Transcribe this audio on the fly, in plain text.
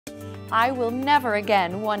I will never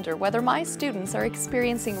again wonder whether my students are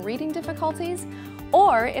experiencing reading difficulties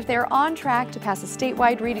or if they are on track to pass a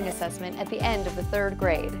statewide reading assessment at the end of the 3rd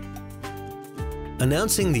grade.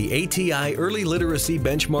 Announcing the ATI Early Literacy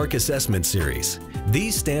Benchmark Assessment Series.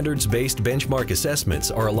 These standards-based benchmark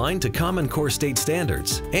assessments are aligned to Common Core state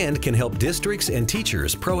standards and can help districts and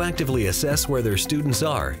teachers proactively assess where their students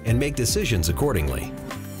are and make decisions accordingly.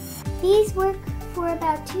 These work for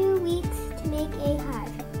about 2 weeks to make a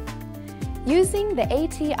hive. Using the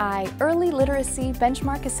ATI Early Literacy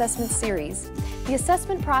Benchmark Assessment Series, the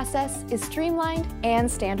assessment process is streamlined and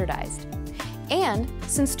standardized. And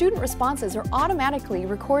since student responses are automatically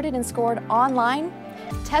recorded and scored online,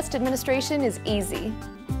 test administration is easy.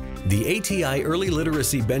 The ATI Early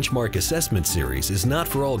Literacy Benchmark Assessment Series is not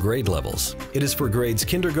for all grade levels. It is for grades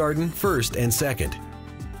kindergarten, 1st, and 2nd.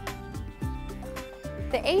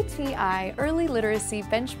 The ATI Early Literacy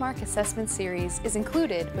Benchmark Assessment Series is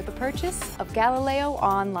included with the purchase of Galileo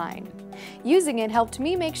Online. Using it helped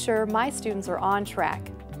me make sure my students are on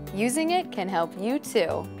track. Using it can help you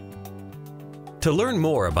too. To learn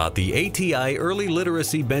more about the ATI Early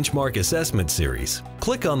Literacy Benchmark Assessment Series,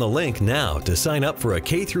 click on the link now to sign up for a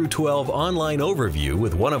K-12 online overview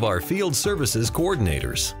with one of our field services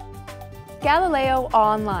coordinators. Galileo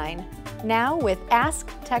Online, now with Ask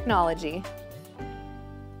Technology.